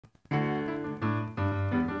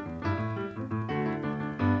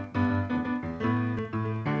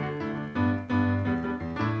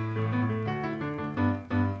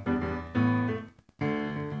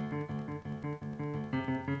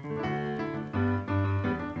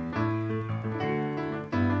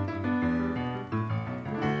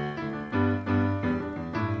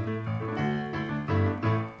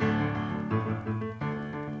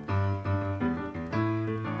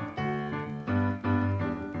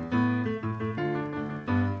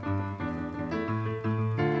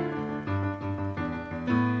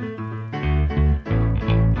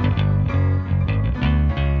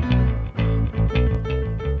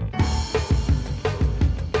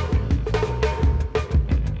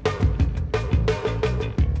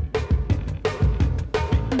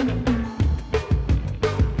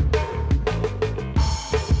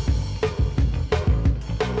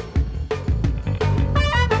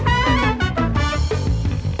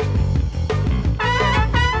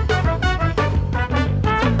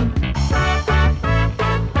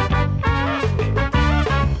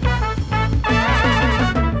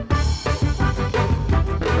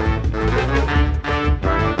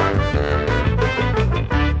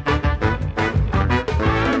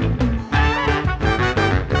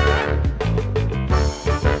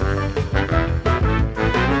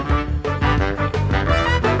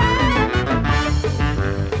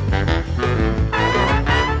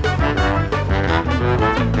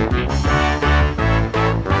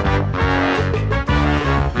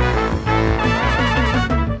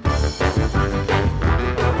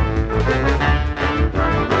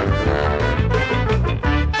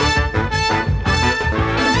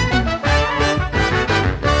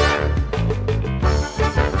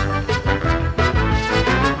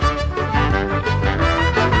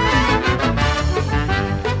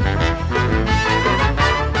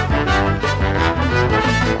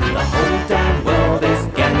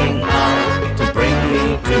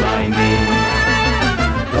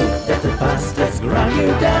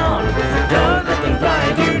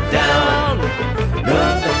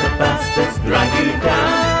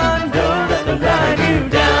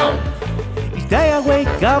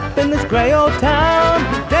up in this gray old town.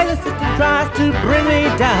 Daily system tries to bring me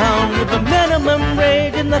down with a minimum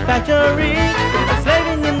wage in the factory,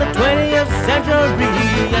 enslaving in the 20th century,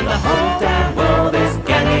 and the whole damn world is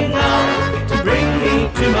ganging up to bring me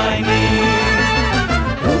to my knees.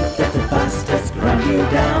 Don't let the bastards grind you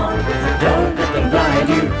down. Don't let them grind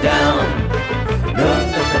you down. Don't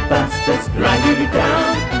let the bastards grind you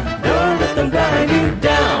down. Don't let them grind you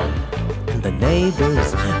down. And the neighbors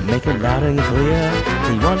make it loud and clear.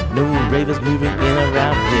 They want no ravers moving in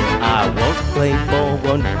around here. I won't play ball,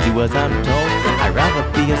 won't do as I'm told. I'd rather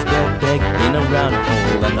be a square peg in a round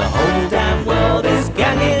hole. And the whole damn world is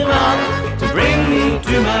ganging up to bring me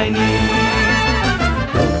to my knees.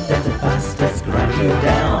 Don't let the bastards grind you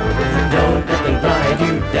down. Don't let them grind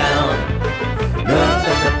you down. Don't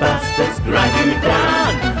let the bastards grind you down.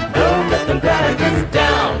 Don't let them grind you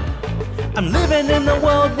down. I'm living in a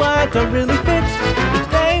world where I don't really fit. Each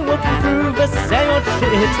day working through the same old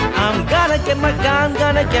shit. I'm gonna get my gun,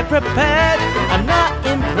 gonna get prepared. I'm not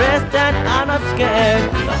impressed and I'm not scared.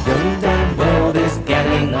 The whole damn world is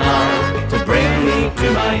ganging up to bring me to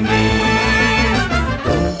my knees.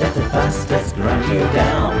 Don't let the bastards grind you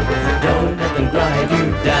down. Don't let them grind you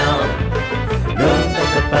down. Don't let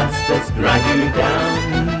the bastards grind you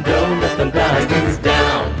down. Don't let them grind you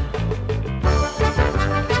down.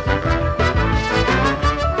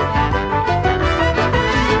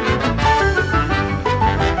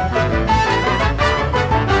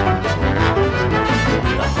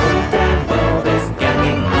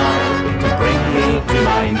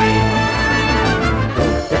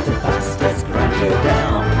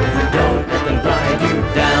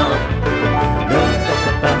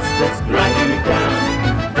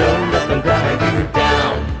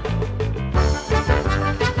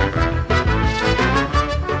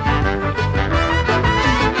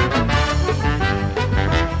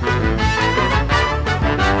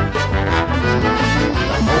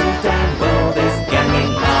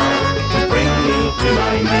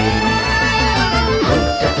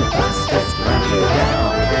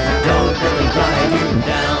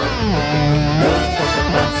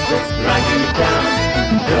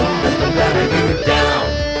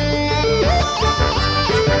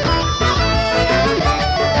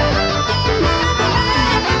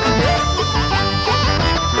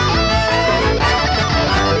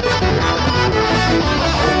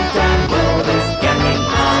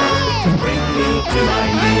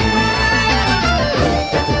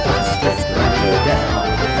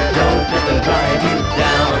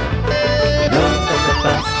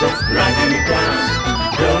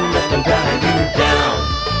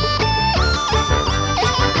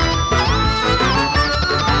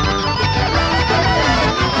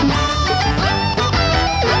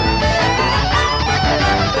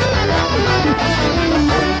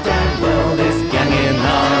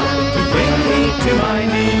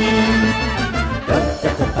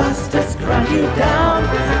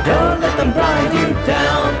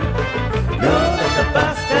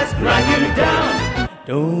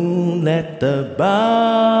 Don't let the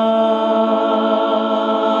bar